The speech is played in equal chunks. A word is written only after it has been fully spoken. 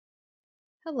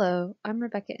Hello, I'm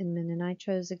Rebecca Inman and I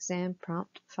chose exam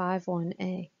prompt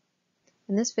 5-1A.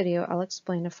 In this video, I'll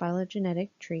explain a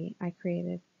phylogenetic tree I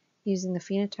created using the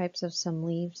phenotypes of some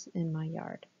leaves in my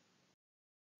yard.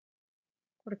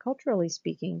 Horticulturally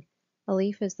speaking, a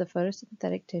leaf is the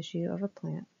photosynthetic tissue of a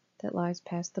plant that lies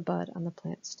past the bud on the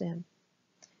plant stem.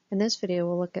 In this video,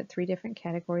 we'll look at three different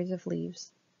categories of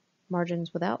leaves: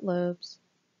 margins without lobes,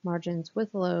 margins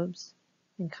with lobes,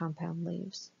 and compound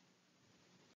leaves.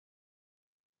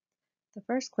 The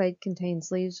first clade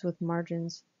contains leaves with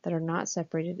margins that are not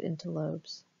separated into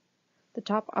lobes. The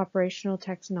top operational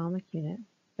taxonomic unit,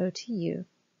 OTU,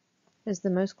 is the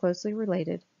most closely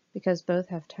related because both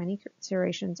have tiny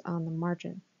serrations on the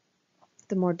margin.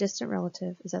 The more distant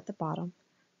relative is at the bottom,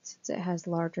 since it has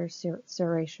larger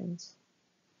serrations.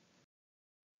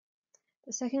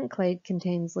 The second clade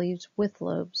contains leaves with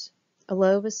lobes. A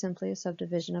lobe is simply a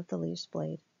subdivision of the leaf's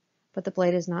blade, but the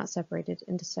blade is not separated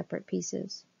into separate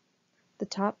pieces. The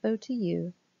top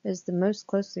OTU is the most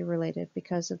closely related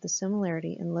because of the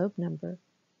similarity in lobe number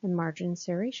and margin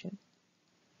serration.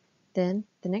 Then,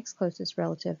 the next closest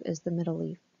relative is the middle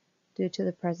leaf, due to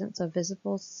the presence of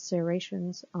visible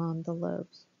serrations on the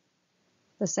lobes.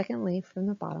 The second leaf from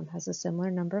the bottom has a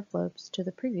similar number of lobes to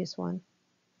the previous one,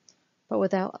 but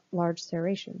without large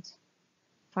serrations.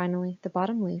 Finally, the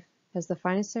bottom leaf has the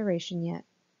finest serration yet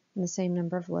and the same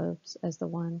number of lobes as the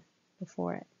one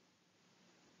before it.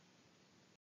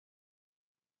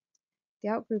 The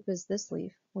outgroup is this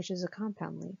leaf, which is a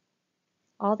compound leaf.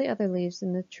 All the other leaves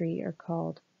in the tree are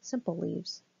called simple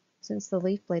leaves, since the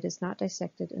leaf blade is not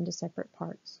dissected into separate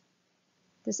parts.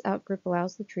 This outgroup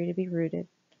allows the tree to be rooted,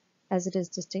 as it is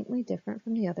distinctly different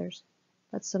from the others,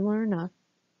 but similar enough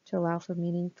to allow for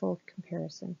meaningful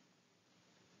comparison.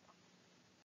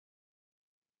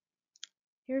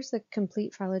 Here's the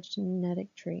complete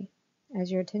phylogenetic tree.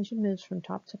 As your attention moves from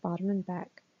top to bottom and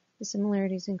back, the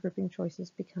similarities and grouping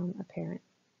choices become apparent.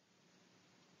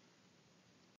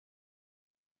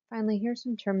 Finally, here's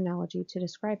some terminology to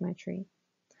describe my tree.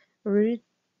 A rooted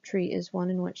tree is one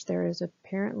in which there is a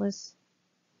parentless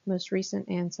most recent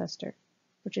ancestor,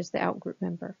 which is the outgroup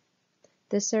member.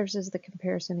 This serves as the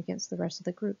comparison against the rest of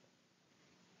the group.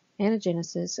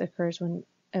 Anagenesis occurs when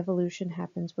evolution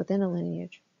happens within a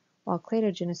lineage, while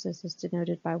cladogenesis is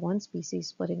denoted by one species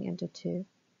splitting into two.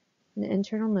 An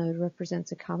internal node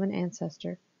represents a common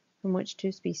ancestor from which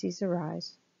two species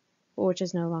arise, but which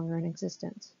is no longer in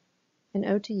existence. An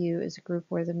OTU is a group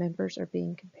where the members are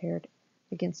being compared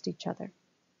against each other.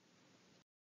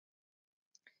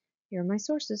 Here are my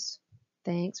sources.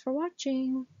 Thanks for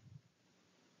watching.